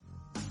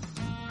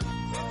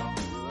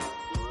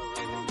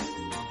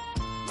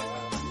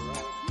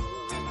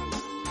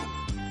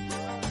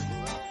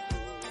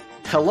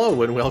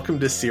Hello and welcome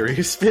to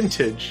Serious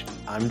Vintage.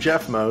 I'm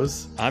Jeff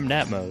Mose. I'm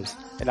Nat Mose.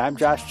 And I'm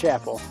Josh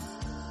Chappell.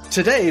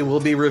 Today we'll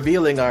be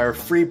revealing our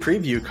free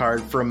preview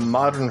card from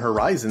Modern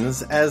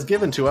Horizons as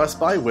given to us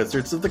by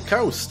Wizards of the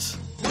Coast.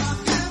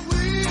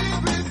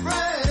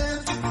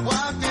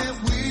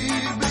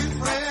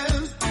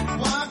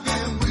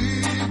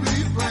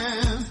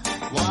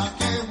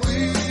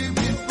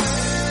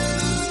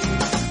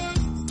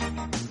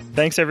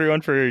 Thanks, everyone,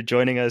 for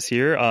joining us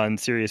here on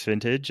Serious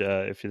Vintage.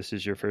 If this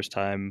is your first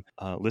time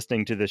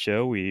listening to the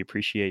show, we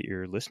appreciate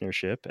your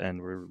listenership,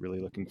 and we're really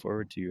looking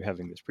forward to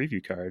having this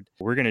preview card.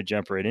 We're going to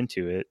jump right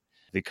into it.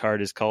 The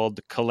card is called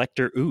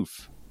Collector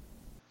Oof.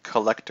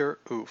 Collector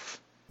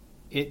Oof.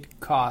 It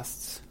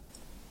costs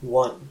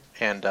 1.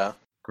 And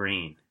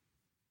green.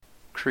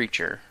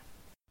 Creature.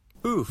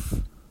 Oof.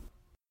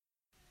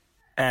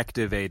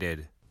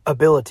 Activated.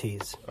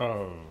 abilities.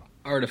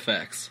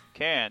 Artifacts.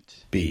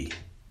 Can't B.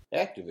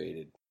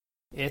 Activated.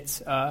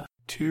 It's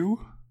 2.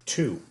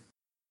 2.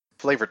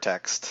 flavor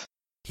text.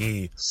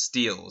 He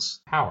Steals.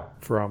 power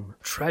from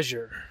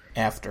treasure.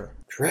 After.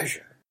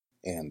 Treasure.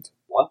 And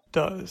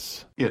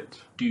does. it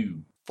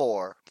Do.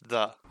 For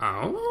the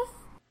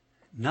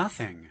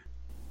nothing.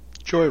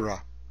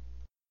 Joyra.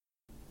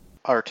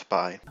 art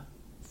by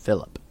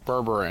Philip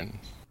Berberin.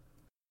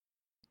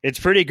 It's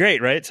pretty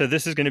great, right? So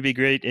this is going to be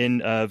great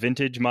in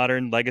Vintage,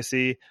 Modern,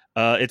 Legacy.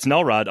 It's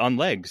Nullrod on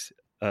legs.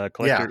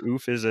 Collector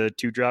Oof is a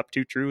 2-drop,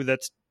 2 true.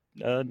 That's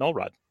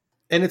Nullrod.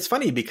 And it's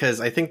funny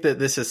because I think that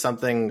this is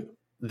something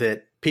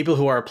that people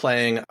who are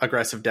playing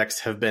aggressive decks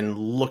have been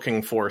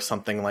looking for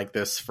something like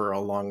this for a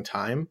long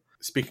time.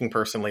 Speaking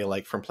personally,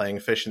 like from playing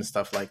Fish and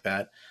stuff like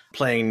that,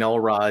 playing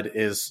Nullrod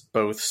is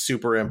both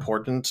super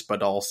important,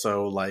 but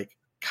also like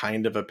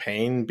kind of a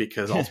pain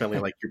because ultimately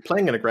like you're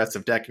playing an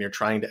aggressive deck and you're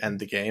trying to end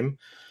the game.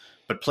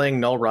 But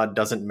playing Nullrod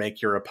doesn't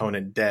make your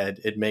opponent dead.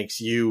 It makes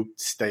you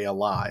stay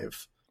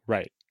alive.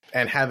 Right.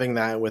 And having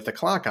that with a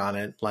clock on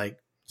it, like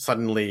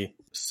suddenly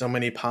so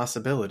many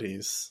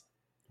possibilities.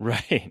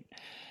 Right.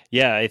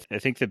 Yeah, I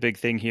think the big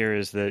thing here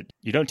is that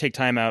you don't take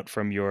time out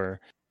from your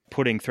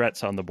putting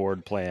threats on the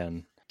board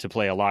plan to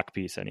play a lock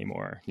piece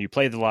anymore. You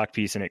play the lock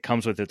piece and it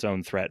comes with its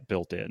own threat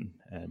built in.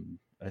 And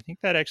I think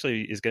that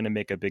actually is going to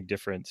make a big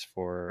difference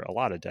for a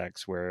lot of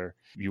decks where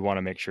you want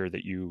to make sure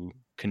that you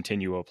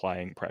continue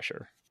applying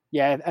pressure.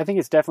 Yeah, I think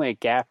it's definitely a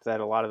gap that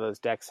a lot of those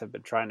decks have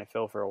been trying to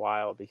fill for a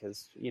while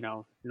because, you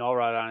know,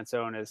 Nullrod on its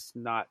own is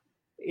not,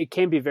 it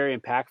can be very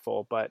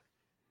impactful, but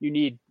you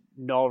need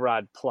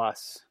Nullrod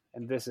plus,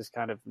 and this is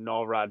kind of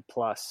Nullrod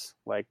plus.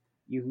 Like,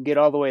 you can get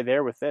all the way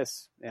there with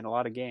this in a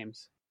lot of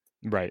games.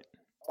 Right.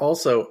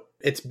 Also,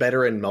 it's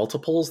better in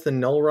multiples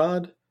than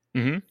Nullrod.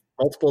 Mm-hmm.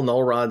 Multiple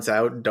Nullrods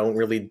out don't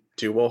really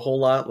do a whole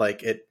lot.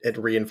 Like, it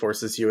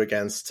reinforces you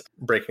against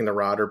breaking the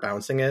rod or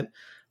bouncing it,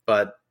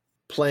 but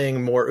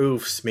playing more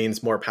oofs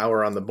means more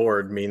power on the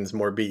board, means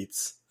more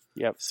beats.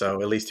 Yep.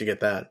 So at least you get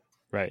that.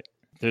 Right.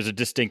 There's a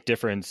distinct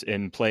difference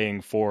in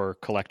playing 4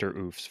 collector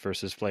oofs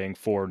versus playing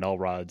 4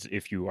 Nullrods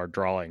if you are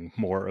drawing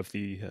more of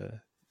the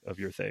of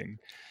your thing.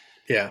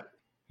 Yeah.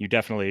 You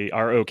definitely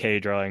are okay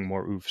drawing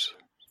more oofs.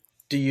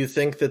 Do you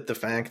think that the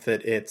fact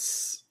that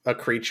it's a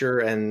creature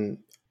and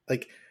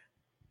like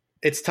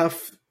it's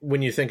tough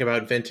when you think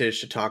about Vintage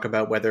to talk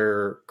about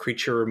whether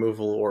creature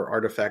removal or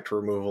artifact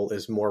removal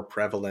is more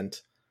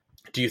prevalent?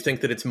 Do you think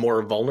that it's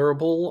more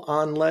vulnerable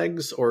on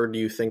legs, or do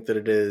you think that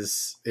it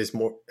is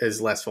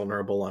less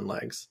vulnerable on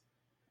legs?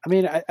 I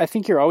mean, I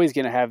think you're always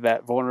going to have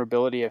that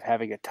vulnerability of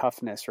having a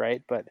toughness,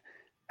 right? But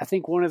I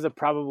think one of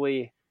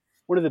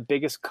the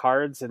biggest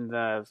cards in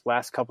the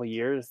last couple of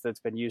years that's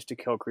been used to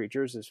kill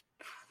creatures is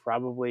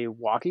probably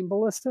Walking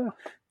Ballista.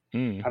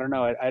 I don't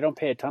know. I don't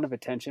pay a ton of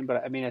attention,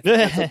 but I mean, I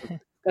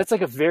think that's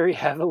like a very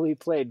heavily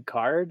played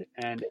card,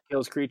 and it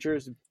kills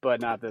creatures,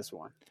 but not this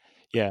one.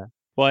 Yeah.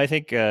 Well, I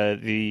think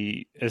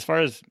as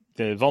far as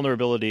the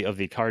vulnerability of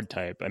the card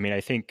type, I mean,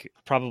 I think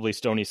probably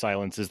Stony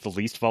Silence is the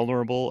least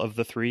vulnerable of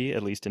the 3,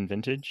 at least in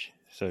Vintage.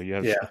 So you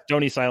have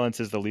Stony Silence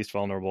is the least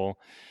vulnerable.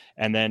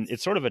 And then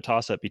it's sort of a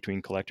toss-up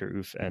between Collector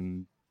Oof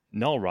and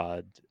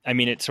Nullrod. I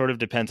mean, it sort of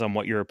depends on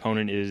what your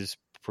opponent is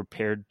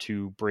prepared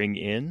to bring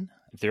in.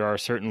 There are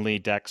certainly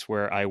decks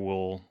where I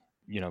will,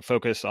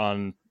 focus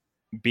on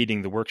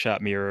beating the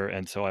Workshop Mirror,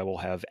 and so I will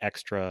have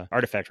extra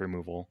artifact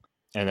removal.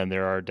 And then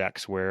there are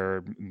decks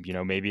where,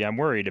 maybe I'm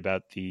worried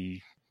about the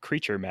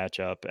creature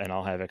matchup and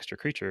I'll have extra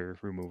creature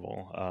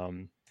removal.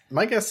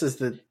 My guess is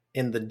that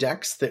in the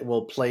decks that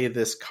will play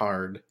this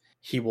card,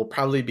 he will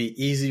probably be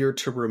easier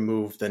to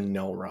remove than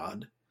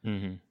Nullrod.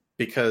 Mm-hmm.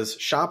 Because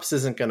Shops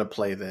isn't going to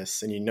play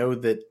this. And you know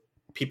that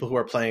people who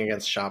are playing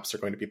against Shops are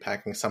going to be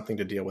packing something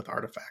to deal with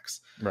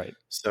artifacts. Right.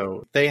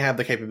 So they have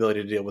the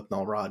capability to deal with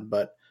Nullrod.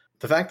 But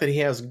the fact that he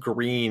has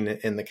green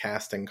in the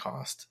casting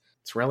cost,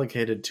 it's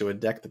relegated to a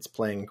deck that's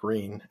playing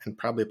green and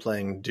probably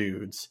playing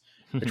dudes,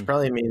 which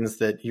probably means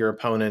that your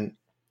opponent,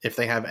 if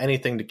they have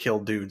anything to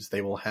kill dudes,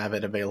 they will have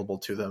it available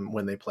to them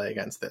when they play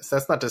against this.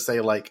 That's not to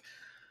say like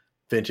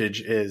Vintage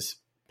is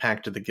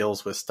packed to the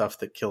gills with stuff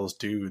that kills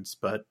dudes,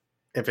 but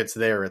if it's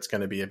there, it's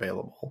going to be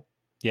available.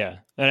 Yeah.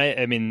 And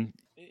I mean,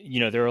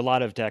 there are a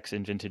lot of decks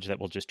in Vintage that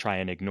will just try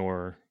and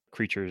ignore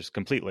creatures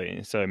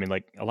completely. So, I mean,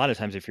 like a lot of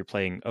times if you're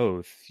playing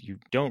Oath, you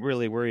don't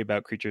really worry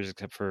about creatures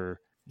except for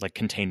like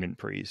Containment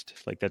Priest.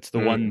 Like that's the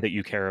one that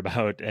you care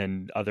about.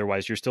 And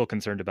otherwise you're still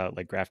concerned about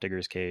like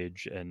Grafdigger's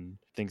Cage and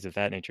things of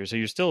that nature. So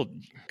you're still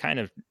kind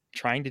of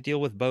trying to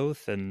deal with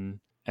both. And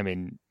I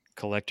mean,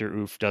 Collector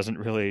Oof doesn't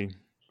really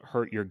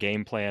hurt your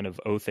game plan of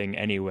oathing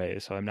anyway.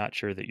 So I'm not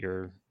sure that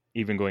you're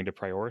even going to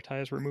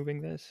prioritize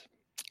removing this.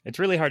 It's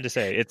really hard to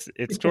say. It's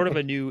sort of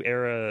a new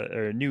era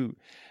or a new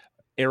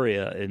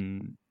area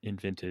in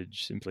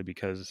Vintage simply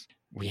because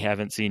we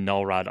haven't seen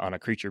Null Rod on a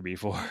creature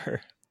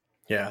before.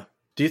 Yeah.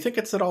 Do you think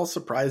it's at all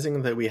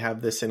surprising that we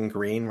have this in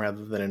green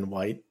rather than in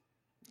white?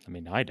 I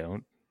mean, I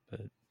don't,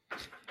 but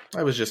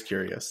I was just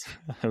curious.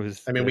 I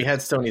mean, we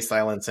had Stony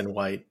Silence in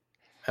white,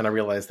 and I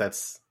realize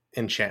that's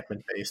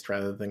enchantment based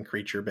rather than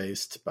creature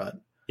based, but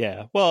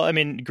yeah. Well, I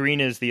mean, green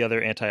is the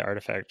other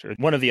anti-artifact, or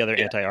one of the other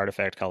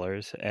anti-artifact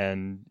colors,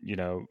 and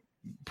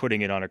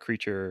putting it on a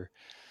creature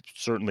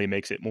certainly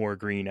makes it more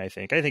green. I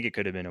think it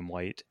could have been in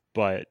white,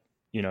 but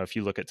if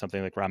you look at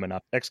something like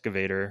Ramunap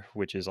Excavator,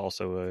 which is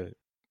also a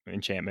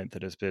enchantment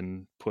that has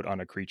been put on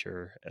a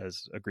creature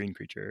as a green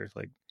creature,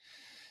 like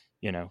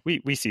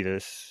we see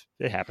this,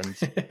 it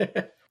happens.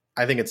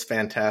 I think it's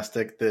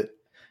fantastic that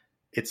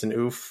it's an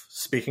oof.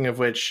 Speaking of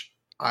which,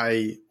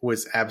 I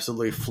was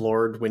absolutely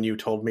floored when you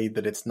told me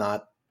that it's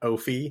not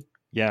Ophi.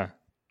 Yeah.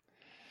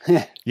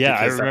 Yeah,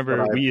 I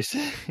remember we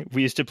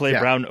used to play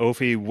Brown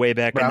Ophi way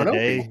back in the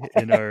day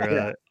in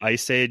our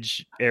Ice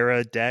Age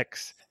era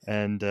decks,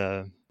 and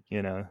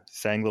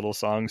sang little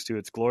songs to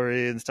its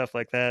glory and stuff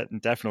like that,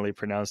 and definitely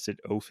pronounced it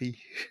Ophi.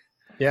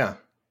 Yeah,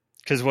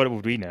 because what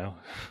would we know?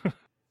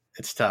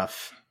 It's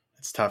tough.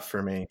 It's tough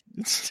for me.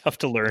 It's tough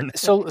to learn.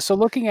 So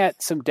looking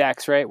at some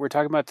decks, right? We're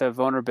talking about the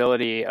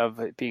vulnerability of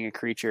it being a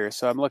creature.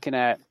 So I'm looking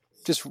at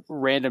just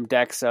random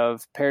decks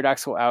of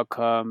Paradoxical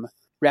Outcome,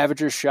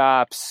 Ravager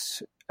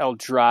Shops,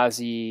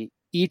 Eldrazi.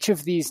 Each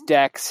of these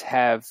decks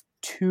have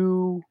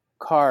 2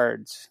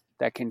 cards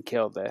that can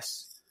kill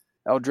this.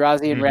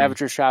 Eldrazi and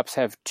Ravager Shops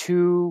have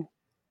 2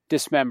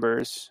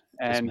 Dismembers,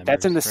 and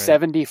that's in the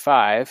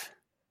 75.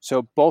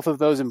 So both of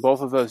those and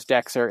both of those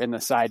decks are in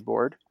the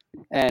sideboard.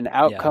 And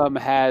Outcome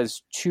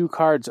has 2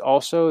 cards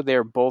also.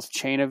 They're both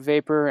Chain of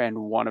Vapor, and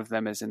one of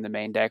them is in the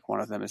main deck, one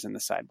of them is in the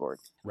sideboard.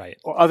 Right.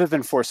 Well, other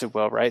than Force of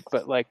Will, right?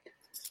 But like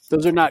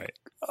those are not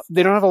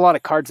they don't have a lot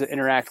of cards that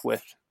interact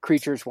with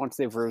creatures once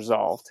they've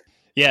resolved.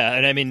 Yeah,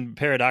 and I mean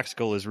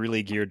Paradoxical is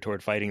really geared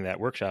toward fighting that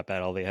workshop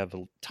battle. They have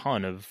a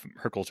ton of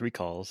Hurkyl's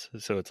Recalls.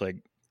 So it's like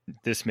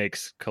this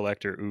makes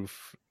Collector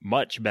Oof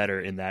much better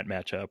in that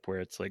matchup where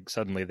it's like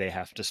suddenly they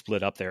have to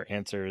split up their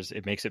answers.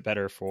 It makes it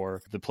better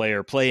for the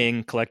player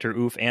playing Collector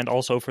Oof and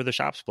also for the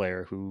Shops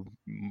player who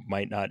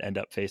might not end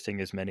up facing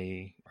as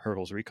many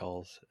Hurkyl's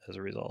Recalls as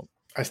a result.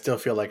 I still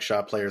feel like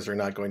shop players are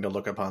not going to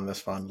look upon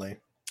this fondly.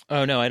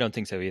 Oh, no, I don't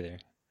think so either.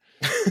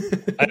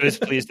 I was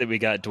pleased that we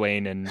got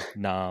Dwayne and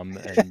Nam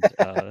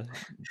and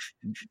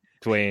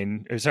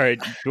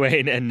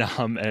Dwayne and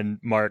Nam and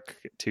Mark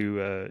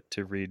to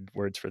read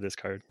words for this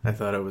card. I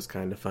thought it was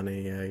kind of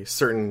funny. A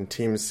certain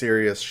Team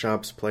Serious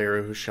Shops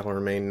player who shall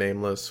remain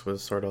nameless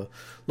was sort of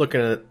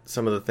looking at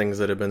some of the things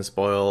that have been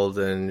spoiled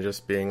and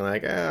just being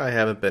like, I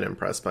haven't been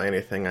impressed by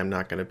anything. I'm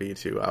not going to be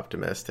too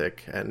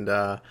optimistic. And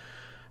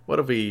what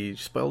have we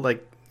spoiled?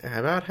 Like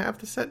about half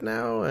the set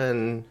now,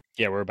 and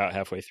yeah, we're about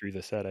halfway through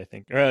the set, I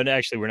think.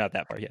 Actually, we're not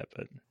that far yet,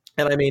 but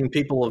and I mean,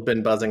 people have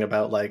been buzzing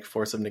about like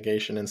Force of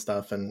Negation and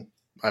stuff, and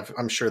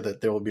I'm sure that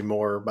there will be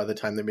more by the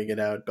time that we get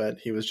out. But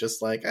he was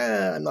just like,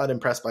 I'm not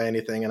impressed by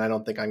anything, and I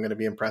don't think I'm going to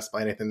be impressed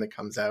by anything that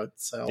comes out.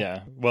 So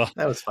yeah, well,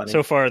 that was funny.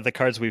 So far, the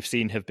cards we've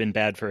seen have been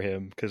bad for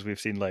him because we've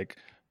seen like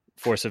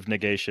Force of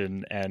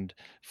Negation and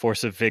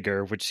Force of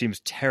Vigor, which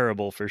seems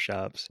terrible for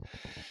Shops.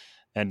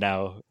 And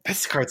now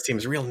this card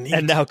seems real neat.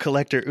 And now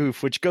Collector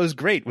Oof, which goes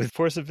great with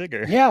Force of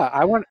Vigor. Yeah,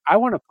 I want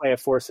to play a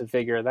Force of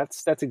Vigor.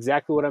 That's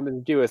exactly what I'm going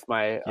to do with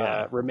my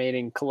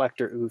remaining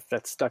Collector Oof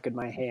that's stuck in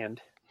my hand.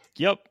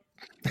 Yep.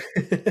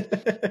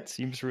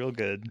 Seems real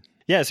good.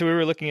 Yeah, so we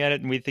were looking at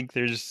it and we think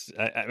there's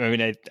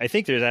I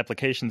think there's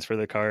applications for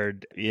the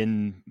card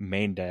in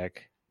main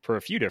deck for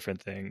a few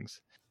different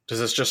things. Does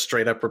this just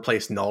straight up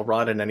replace Null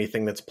Rod and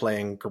anything that's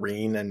playing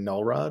green and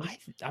Null Rod?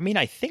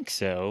 I think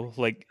so.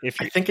 Like I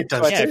think it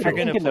does. So if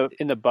you're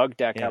in the bug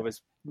deck I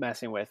was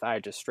messing with, I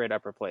just straight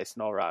up replaced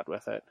Null Rod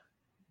with it.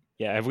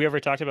 Yeah, have we ever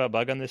talked about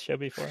bug on this show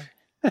before?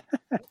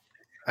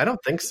 I don't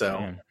think so.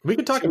 Yeah. We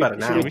could talk about it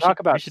now. Should we talk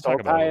about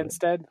Sultai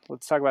instead?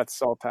 Let's talk about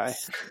Sultai.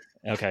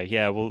 Okay,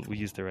 yeah, we'll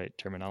use the right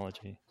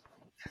terminology.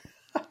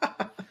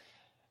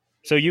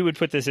 So you would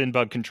put this in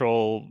bug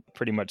control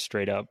pretty much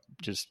straight up,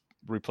 just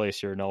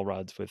replace your Null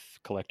Rods with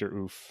Collector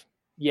Oof.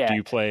 Yeah. Do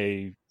you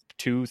play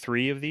 2,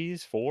 3 of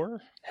these?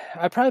 4?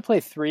 I'd probably play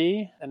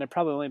 3, and I'd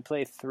probably only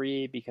play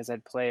 3 because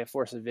I'd play a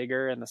Force of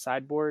Vigor in the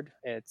sideboard.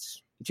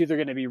 It's either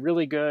going to be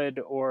really good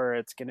or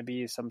it's going to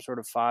be some sort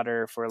of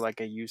fodder for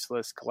like a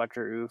useless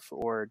Collector Oof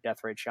or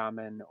Deathrite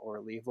Shaman or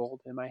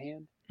Leavold in my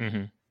hand.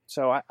 Mm-hmm.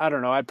 So I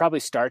don't know. I'd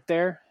probably start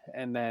there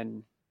and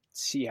then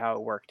see how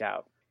it worked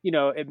out.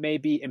 It may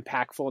be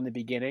impactful in the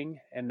beginning,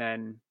 and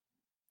then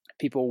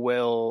people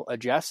will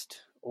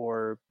adjust,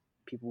 or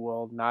people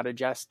will not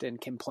adjust and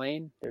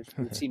complain.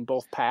 We've seen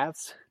both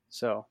paths.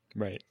 So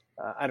right.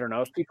 I don't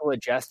know. If people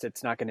adjust,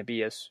 it's not going to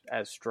be as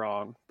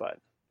strong, but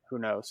who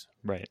knows?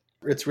 Right.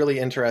 It's really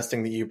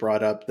interesting that you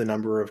brought up the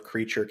number of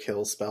creature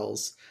kill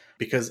spells,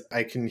 because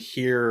I can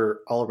hear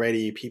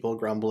already people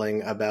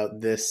grumbling about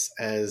this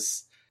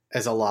as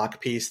a lock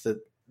piece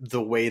that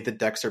the way the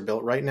decks are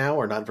built right now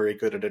are not very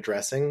good at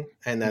addressing,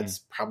 and that's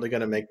probably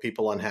going to make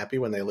people unhappy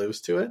when they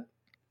lose to it.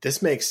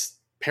 This makes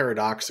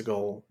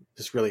Paradoxical,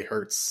 this really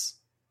hurts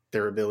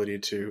their ability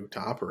to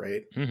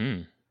operate.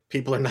 Mm-hmm.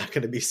 People are not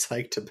going to be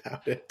psyched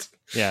about it.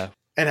 Yeah.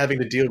 And having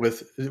to deal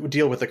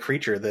with a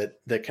creature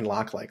that can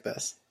lock like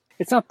this.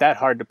 It's not that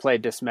hard to play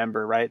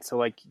Dismember, right? So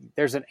like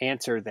there's an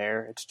answer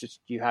there. It's just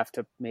you have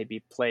to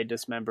maybe play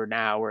Dismember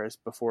now, whereas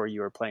before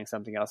you were playing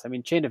something else. I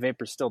mean, Chain of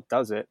Vapor still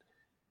does it.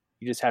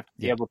 You just have to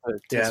be able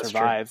to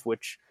survive,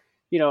 which,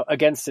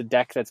 against a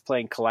deck that's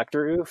playing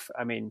Collector Oof,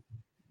 I mean,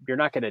 you're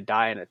not going to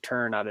die in a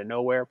turn out of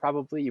nowhere,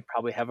 probably. You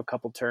probably have a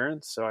couple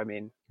turns. So, I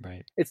mean,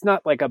 right. It's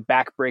not like a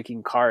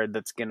back-breaking card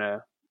that's going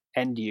to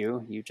end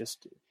you. You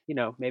just,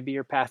 maybe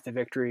your path to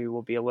victory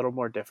will be a little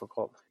more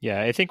difficult.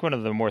 Yeah, I think one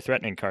of the more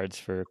threatening cards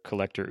for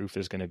Collector Oof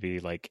is going to be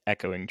like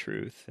Echoing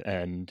Truth.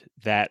 And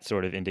that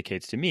sort of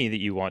indicates to me that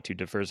you want to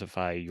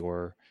diversify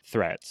your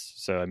threats.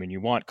 So, I mean,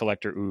 you want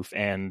Collector Oof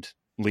and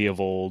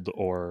Leovold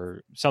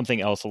or something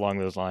else along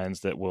those lines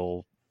that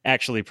will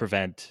actually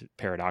prevent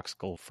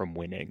Paradoxical from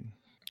winning,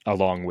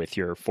 along with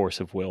your Force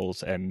of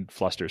Wills and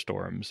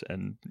Flusterstorms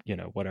and,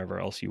 whatever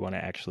else you want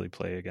to actually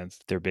play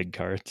against their big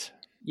cards.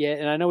 Yeah,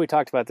 and I know we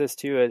talked about this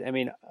too. I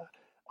mean,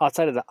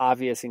 outside of the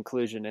obvious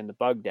inclusion in the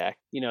bug deck,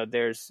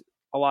 there's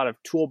a lot of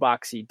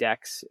toolboxy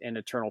decks in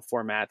Eternal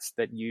formats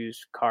that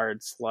use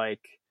cards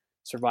like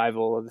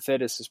Survival of the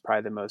Fittest is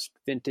probably the most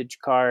vintage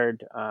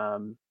card.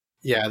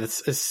 Yeah, it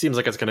seems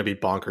like it's going to be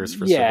bonkers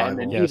for Survival.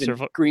 And then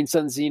even Green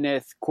Sun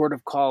Zenith, Court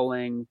of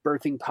Calling,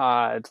 Birthing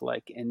Pod,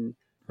 like in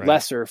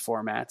lesser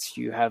formats,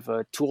 you have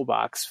a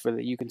toolbox for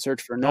that you can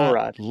search for Null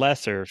Rod.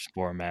 Lesser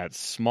formats,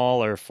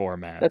 smaller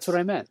formats. That's what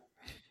I meant.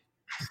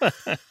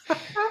 But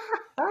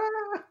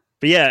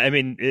yeah, I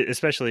mean,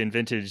 especially in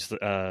Vintage,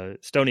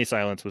 Stony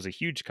Silence was a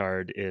huge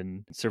card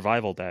in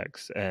Survival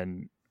decks,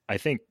 and I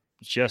think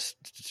just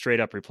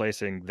straight up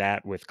replacing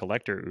that with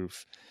Collector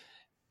Oof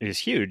is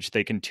huge.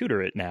 They can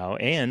tutor it now,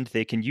 and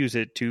they can use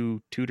it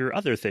to tutor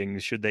other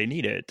things should they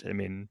need it. I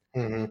mean,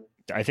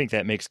 I think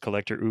that makes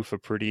Collector Oof a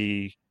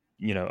pretty,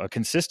 a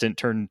consistent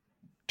turn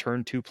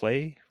 2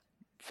 play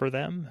for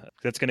them.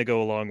 That's going to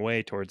go a long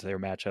way towards their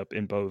matchup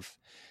in both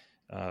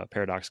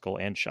Paradoxical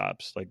and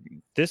Shops. Like,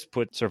 this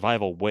put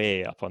Survival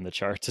way up on the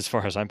charts as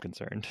far as I'm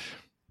concerned.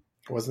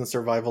 Wasn't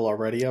Survival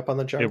already up on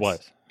the charts? It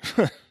was.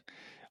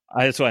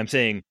 That's why I'm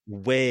saying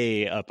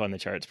way up on the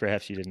charts.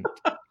 Perhaps you didn't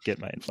get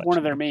my inflection. One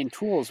of their main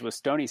tools was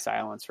Stony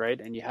Silence, right?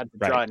 And you had to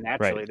draw it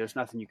naturally. Right. There's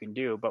nothing you can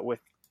do. But with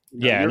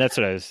and that's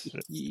what I was.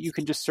 You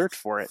can just search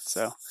for it.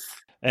 So,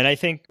 and I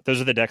think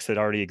those are the decks that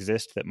already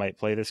exist that might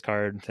play this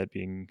card. That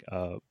being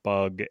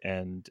Bug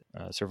and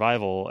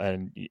Survival,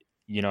 and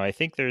I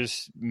think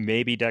there's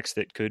maybe decks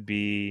that could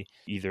be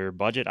either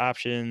budget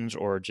options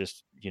or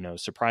just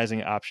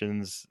surprising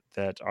options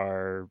that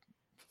are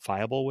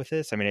viable with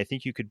this. I mean, I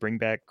think you could bring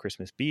back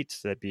Christmas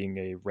Beats, that being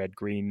a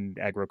red-green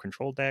aggro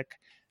control deck.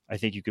 I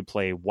think you could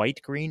play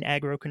white-green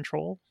aggro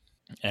control.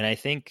 And I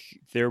think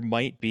there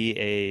might be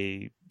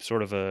a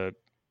sort of a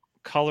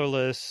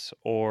colorless,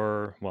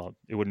 or, well,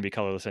 it wouldn't be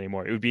colorless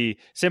anymore. It would be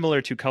similar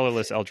to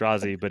colorless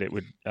Eldrazi, but it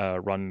would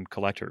run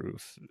Collector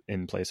Oof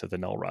in place of the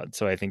Null Rod.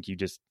 So I think you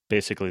just,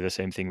 basically the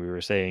same thing we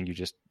were saying, you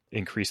just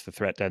increase the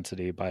threat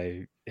density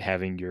by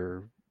having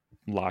your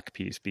lock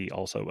piece be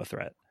also a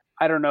threat.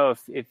 I don't know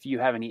if you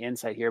have any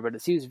insight here, but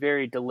it seems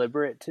very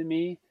deliberate to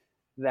me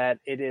that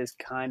it is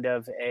kind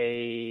of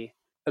a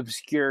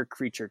obscure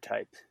creature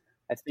type.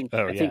 I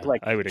think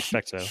like I would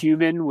expect so.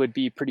 Human would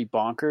be pretty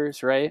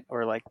bonkers, right?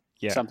 Or like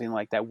something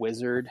like that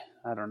wizard.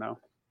 I don't know.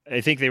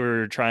 I think they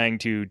were trying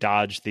to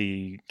dodge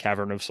the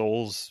Cavern of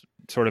Souls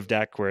sort of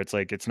deck where it's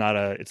like it's not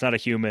a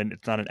human,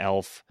 it's not an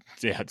elf.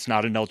 Yeah, it's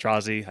not an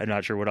Eldrazi. I'm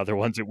not sure what other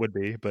ones it would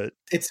be, but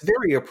it's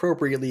very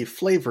appropriately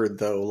flavored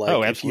though.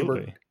 Like,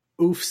 absolutely.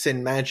 Oofs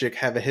in Magic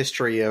have a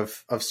history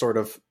of sort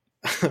of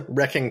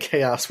wrecking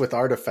chaos with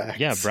artifacts.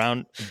 Yeah,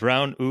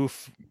 brown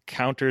oof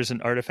counters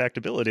an artifact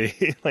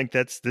ability. Like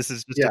this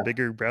is just a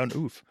bigger brown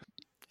oof.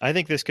 I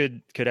think this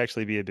could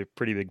actually be a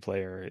pretty big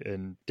player,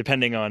 and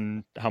depending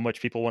on how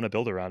much people want to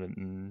build around it,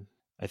 and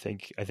I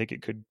think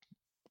it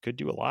could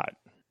do a lot.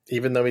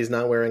 Even though he's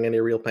not wearing any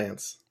real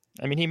pants.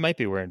 I mean, he might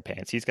be wearing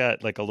pants. He's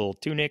got like a little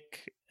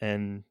tunic,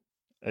 and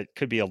it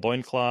could be a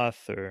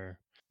loincloth, or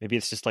maybe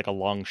it's just like a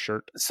long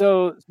shirt.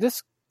 So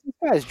this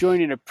guy's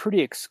joining a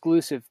pretty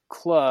exclusive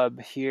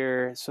club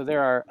here. So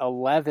there are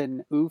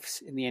 11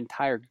 oofs in the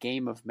entire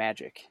game of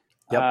Magic.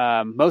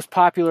 Yep. Most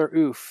popular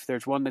oof.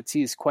 There's one that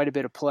sees quite a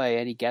bit of play.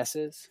 Any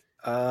guesses?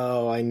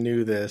 Oh, I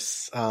knew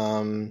this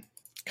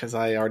because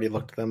I already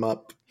looked them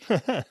up.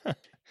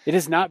 It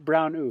is not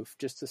brown oof.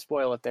 Just to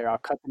spoil it there, I'll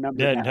cut the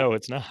number Yeah, down. no,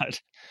 it's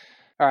not.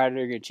 All right,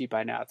 you're getting cheap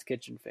by now. It's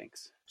Kitchen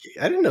Finks.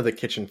 I didn't know the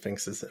Kitchen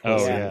Finks was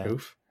yeah. an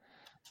oof.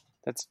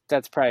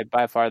 That's probably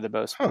by far the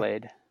most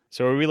played.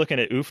 So are we looking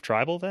at oof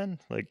tribal then?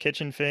 Like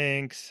Kitchen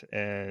Finks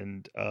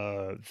and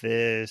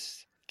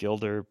this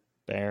Gilder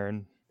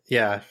Baron?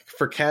 Yeah,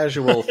 for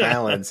casual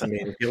Thallins, I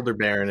mean, Gilder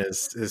Baron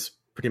is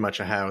pretty much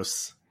a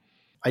house.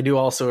 I do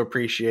also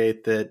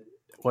appreciate that.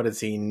 What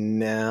is he?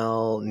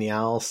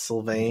 Niall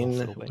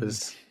Sylvain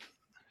was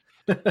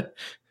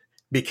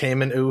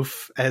became an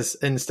oof as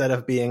instead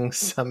of being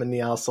summoned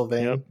Niall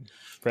Sylvain,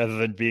 rather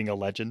than being a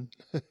legend.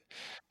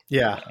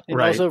 Yeah, it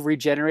right. Also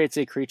regenerates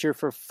a creature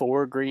for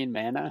 4 green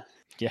mana.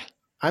 Yeah,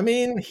 I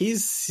mean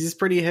he's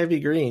pretty heavy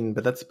green,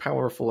 but that's a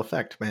powerful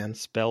effect, man.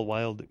 Spell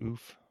Wild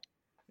Oof.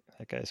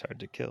 That guy's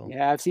hard to kill.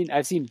 Yeah,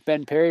 I've seen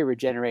Ben Perry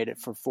regenerate it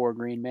for 4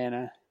 green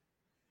mana.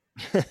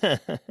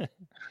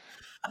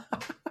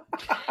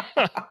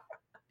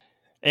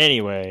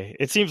 Anyway,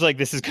 it seems like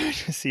this is going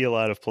to see a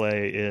lot of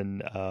play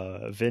in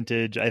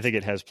Vintage. I think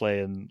it has play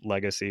in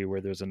Legacy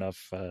where there's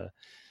enough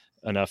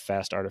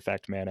fast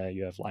artifact mana.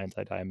 You have Lion's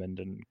Eye Diamond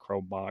and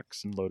Chrome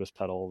Mox and Lotus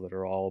Petal that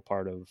are all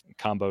part of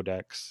combo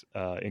decks,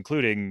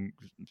 including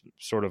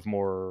sort of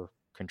more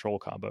control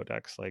combo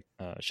decks like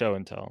Show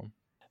and Tell.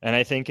 And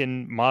I think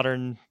in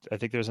Modern, I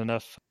think there's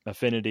enough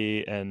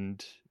affinity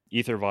and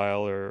Ether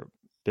Vial are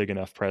big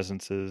enough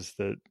presences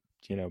that,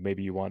 you know,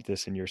 maybe you want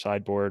this in your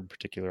sideboard,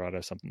 particularly out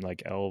of something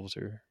like Elves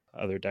or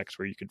other decks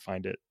where you could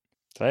find it.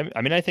 So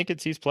I mean, I think it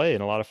sees play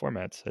in a lot of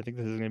formats. I think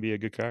this is going to be a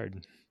good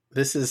card.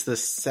 This is the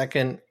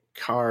second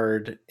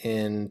card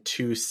in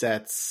 2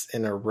 sets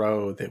in a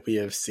row that we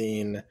have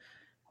seen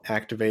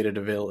activated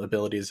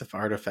abilities if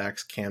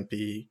artifacts can't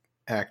be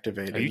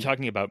activated. Are you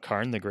talking about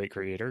Karn, the Great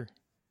Creator?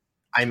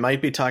 I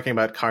might be talking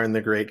about Karn,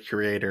 the Great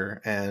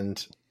Creator,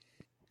 and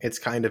it's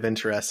kind of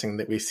interesting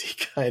that we see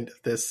kind of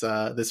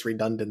this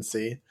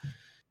redundancy.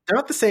 They're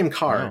not the same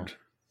card. Oh.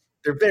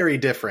 They're very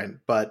different,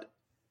 but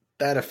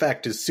that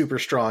effect is super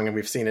strong, and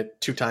we've seen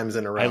it 2 times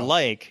in a row. I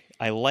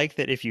like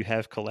that if you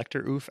have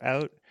Collector Oof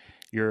out,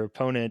 your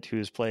opponent who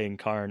is playing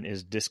Karn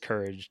is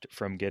discouraged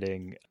from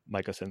getting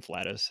Mycosynth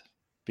Lattice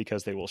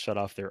because they will shut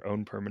off their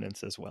own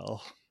permanents as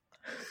well.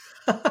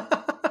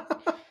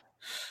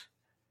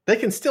 They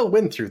can still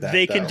win through that.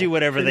 They can do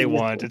whatever they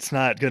want. It's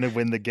not going to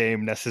win the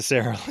game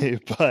necessarily,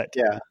 but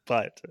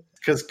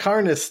because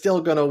Karn is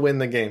still going to win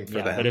the game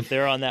for them. But if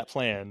they're on that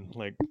plan,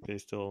 like they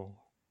still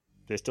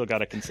got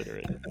to consider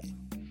it.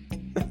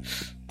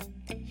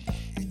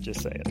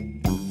 Just say it.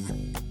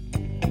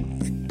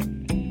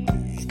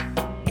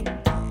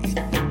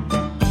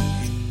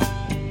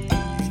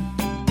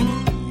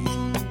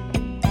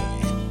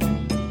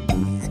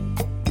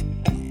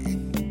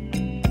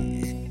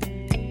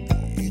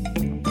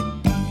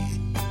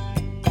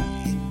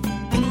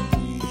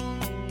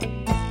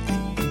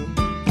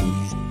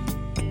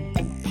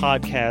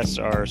 Podcasts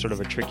are sort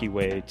of a tricky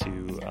way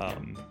to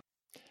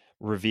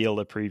reveal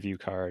a preview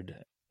card,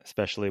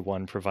 especially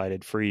one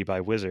provided free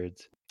by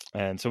Wizards.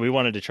 And so we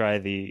wanted to try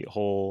the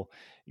whole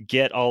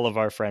get all of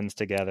our friends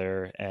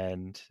together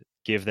and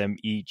give them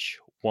each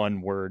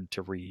one word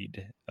to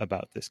read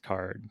about this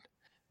card.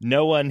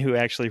 No one who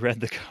actually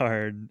read the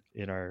card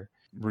in our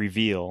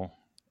reveal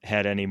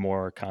had any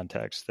more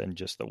context than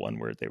just the one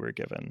word they were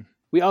given.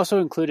 We also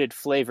included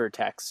flavor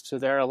text, so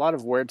there are a lot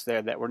of words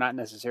there that were not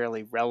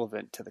necessarily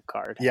relevant to the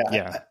card.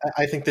 Yeah.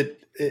 I think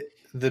that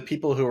the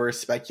people who were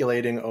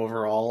speculating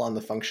overall on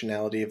the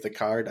functionality of the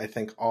card, I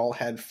think all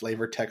had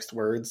flavor text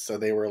words, so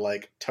they were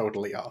like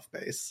totally off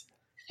base,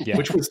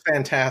 which was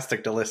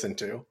fantastic to listen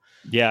to.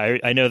 Yeah,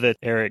 I know that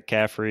Eric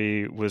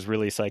Caffrey was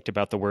really psyched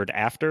about the word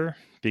after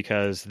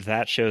because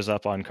that shows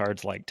up on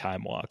cards like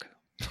Time Walk.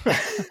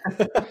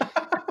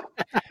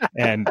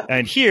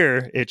 And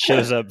here it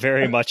shows up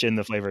very much in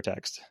the flavor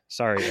text.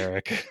 Sorry,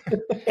 Eric.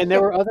 And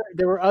there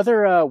were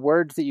other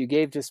words that you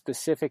gave to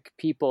specific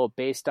people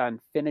based on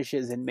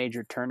finishes in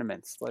major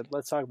tournaments.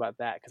 Let's talk about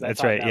that because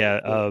that's right.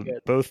 Really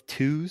both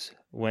 2s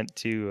went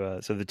to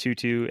so the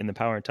 2/2 in the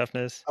power and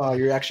toughness. Oh,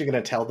 you're actually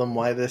going to tell them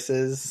why this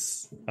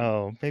is?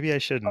 Oh, maybe I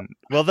shouldn't.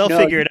 Well, they'll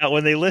figure it out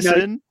when they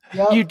listen.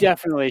 No, you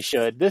definitely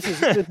should. This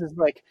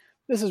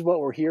is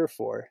what we're here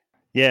for.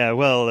 Yeah,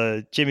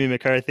 well, Jimmy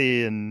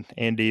McCarthy and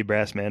Andy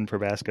Brassman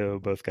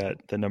Probasco both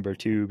got the number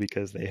 2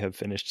 because they have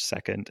finished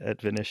second at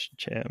Vintage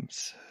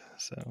Champs.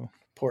 So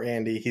poor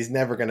Andy, he's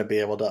never going to be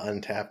able to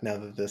untap now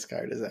that this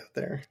card is out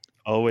there.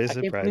 Always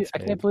a bridesmaid. I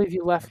can't believe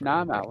you left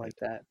Nam out like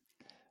that.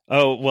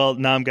 Oh, well,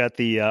 Nam got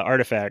the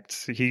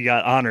artifacts. He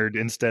got honored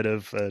instead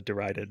of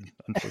derided,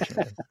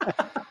 unfortunately.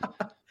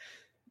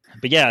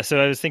 But yeah, so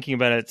I was thinking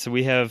about it. So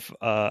we have,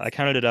 I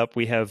counted it up.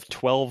 We have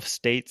 12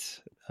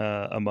 states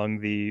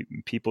among the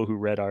people who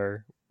read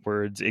our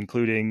words,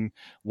 including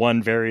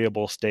one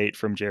variable state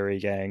from Jerry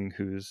Gang,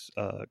 who's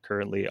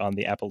currently on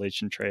the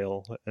Appalachian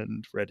Trail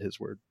and read his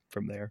word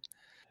from there.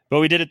 But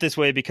we did it this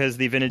way because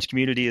the vintage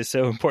community is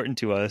so important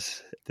to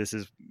us. This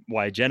is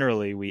why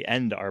generally we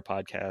end our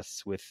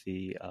podcasts with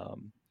the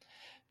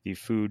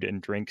food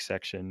and drink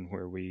section,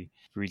 where we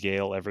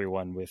regale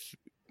everyone with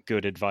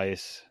good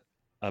advice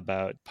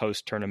about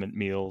post-tournament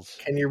meals.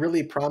 Can you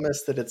really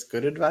promise that it's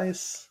good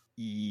advice?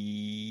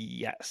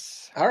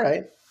 Yes. All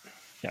right.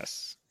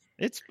 Yes.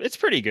 It's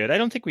pretty good. I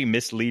don't think we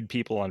mislead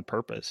people on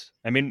purpose.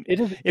 I mean,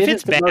 if it it's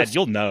is the bad, most-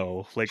 you'll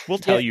know. Like, we'll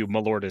tell you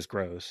Malort is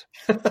gross.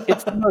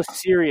 It's the most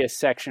serious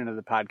section of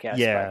the podcast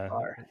Yeah. by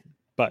far.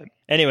 But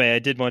anyway, I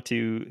did want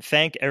to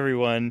thank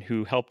everyone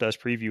who helped us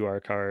preview our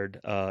card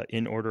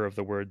in order of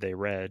the word they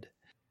read.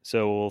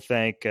 So we'll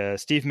thank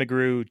Steve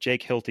McGrew,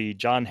 Jake Hilty,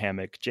 John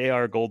Hammock,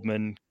 J.R.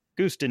 Goldman,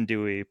 Gustin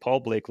Dewey,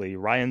 Paul Blakely,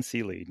 Ryan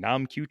Seeley,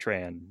 Nam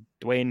Qtran,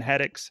 Dwayne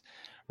Haddix,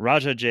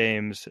 Raja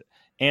James,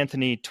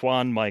 Anthony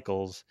Twan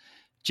Michaels,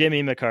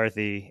 Jimmy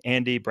McCarthy,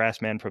 Andy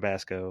Brassman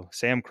Probasco,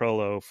 Sam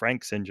Crollo,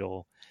 Frank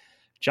Sinjel,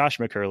 Josh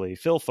McCurley,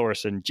 Phil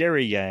Thorson,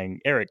 Jerry Yang,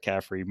 Eric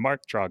Caffrey,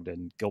 Mark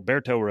Trogdon,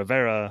 Gilberto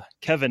Rivera,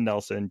 Kevin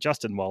Nelson,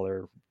 Justin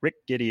Waller, Rick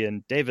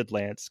Gideon, David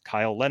Lance,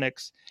 Kyle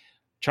Lennox,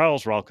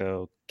 Charles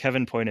Ralco,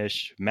 Kevin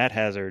Poinish, Matt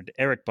Hazard,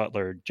 Eric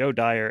Butler, Joe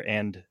Dyer,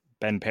 and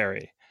Ben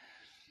Perry.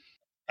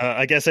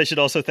 I guess I should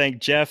also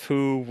thank Jeff,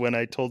 who, when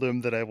I told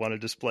him that I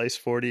wanted to splice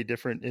 40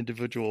 different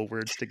individual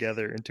words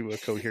together into a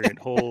coherent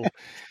whole,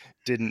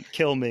 didn't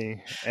kill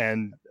me.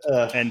 And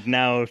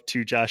now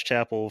to Josh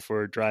Chappell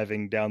for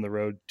driving down the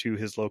road to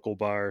his local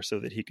bar so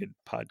that he could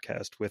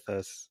podcast with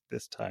us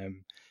this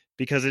time,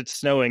 because it's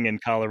snowing in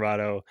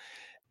Colorado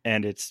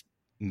and it's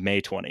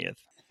May 20th.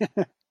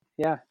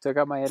 Yeah, took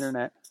out my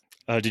internet.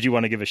 Did you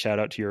want to give a shout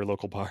out to your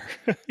local bar?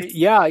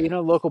 Yeah,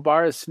 local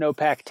bar is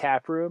Snowpack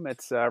Tap Room.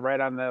 It's right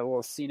on the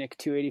little scenic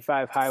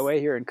 285 highway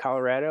here in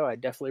Colorado. I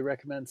definitely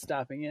recommend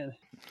stopping in.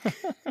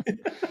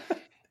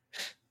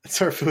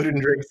 That's our food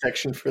and drink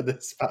section for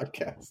this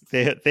podcast.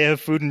 They have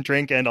food and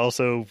drink and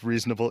also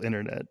reasonable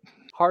internet.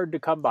 Hard to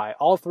come by.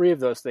 All three of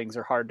those things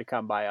are hard to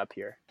come by up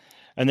here.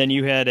 And then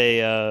you had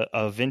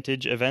a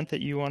vintage event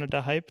that you wanted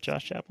to hype,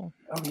 Josh Chappell?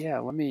 Oh yeah,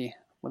 let me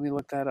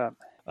look that up.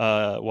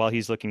 While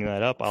he's looking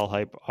that up, I'll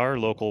hype our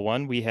local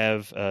one. We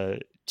have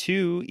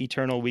 2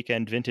 Eternal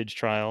Weekend Vintage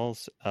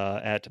trials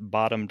at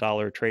Bottom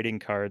Dollar Trading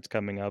Cards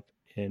coming up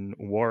in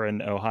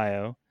Warren,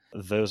 Ohio.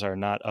 Those are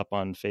not up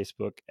on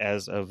Facebook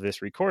as of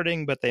this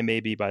recording, but they may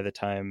be by the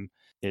time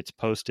it's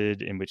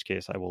posted, in which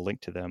case I will link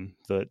to them.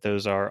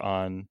 Those are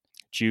on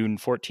June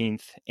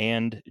 14th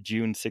and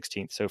June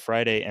 16th, so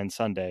Friday and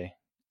Sunday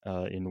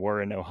in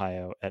Warren,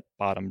 Ohio at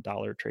Bottom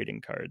Dollar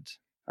Trading Cards.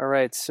 All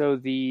right, so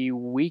the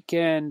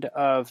weekend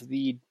of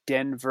the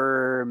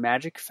Denver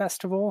Magic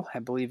Festival, I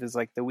believe, is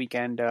like the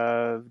weekend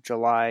of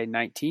July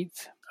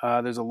 19th.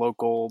 There's a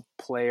local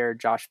player,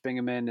 Josh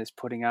Bingaman, is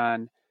putting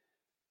on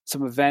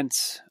some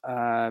events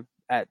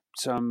at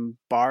some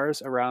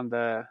bars around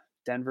the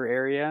Denver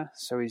area.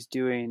 So he's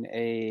doing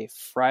a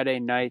Friday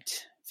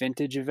night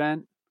vintage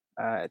event.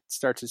 It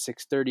starts at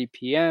 6:30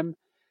 p.m.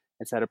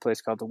 It's at a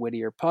place called the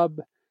Whittier Pub.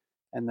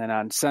 And then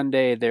on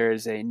Sunday,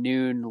 there's a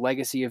noon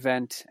legacy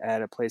event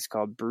at a place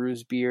called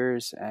Brews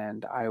Beers,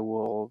 and I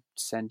will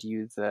send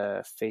you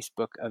the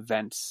Facebook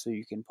events so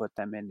you can put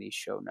them in the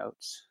show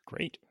notes.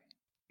 Great.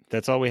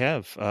 That's all we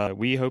have.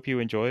 We hope you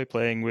enjoy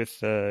playing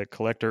with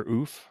Collector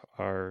Oof,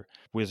 our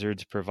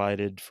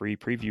Wizards-provided free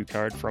preview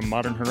card from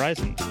Modern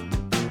Horizons.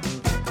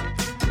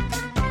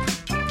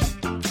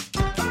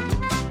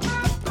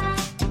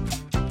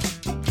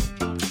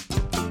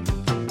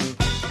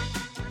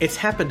 It's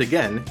happened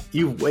again.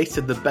 You've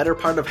wasted the better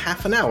part of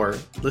half an hour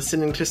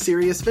listening to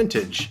Serious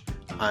Vintage.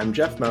 I'm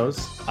Jeff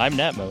Mose. I'm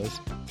Nat Mose.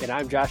 And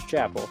I'm Josh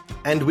Chappell.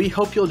 And we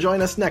hope you'll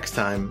join us next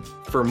time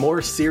for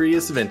more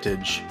Serious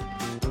Vintage.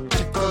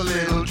 Take a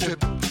little trip,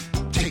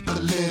 take a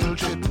little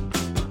trip,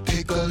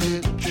 take a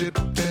little trip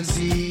and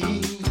see.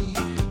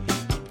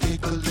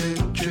 Take a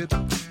little trip,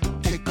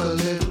 take a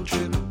little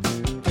trip,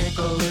 take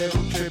a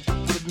little trip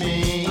with me.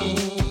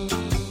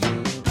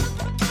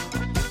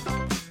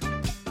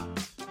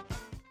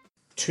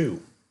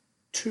 2,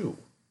 2,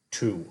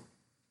 2,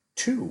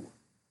 2,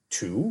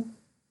 2,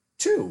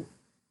 2,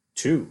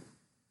 2,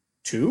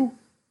 2, 2,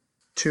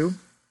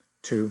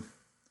 2,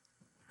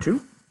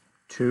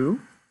 2, 2,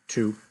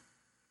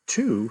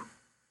 2,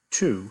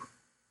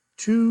 2,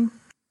 2, 2,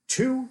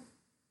 2,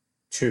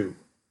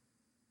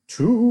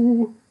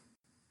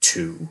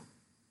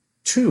 2,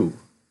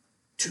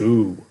 2,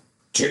 2,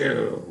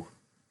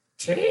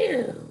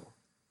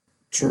 2,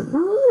 2,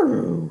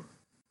 2,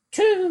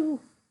 2,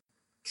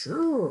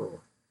 2,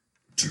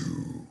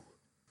 2.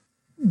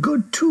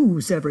 Good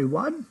twos,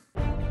 everyone.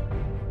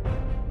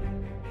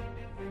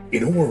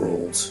 In a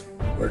world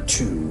where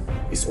 2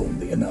 is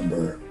only a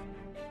number.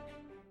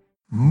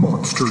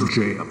 Monster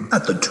Jam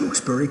at the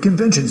Tewksbury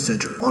Convention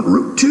Center on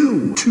Route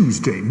 2.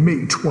 Tuesday,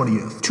 May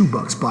 20th.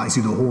 $2 buys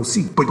you the whole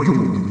seat, but you'll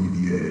need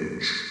the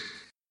edge.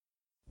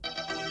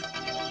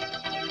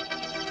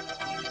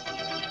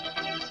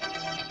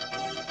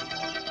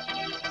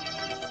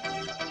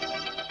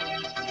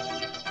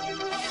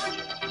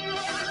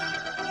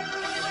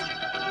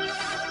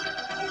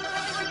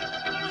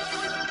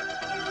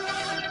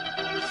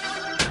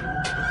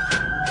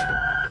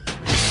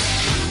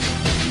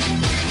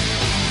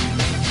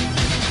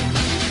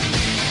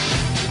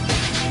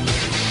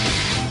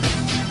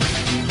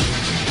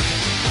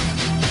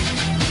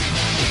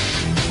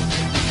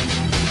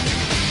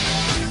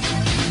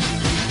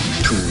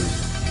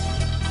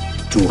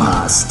 Du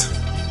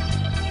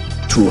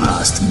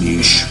hast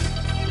mich.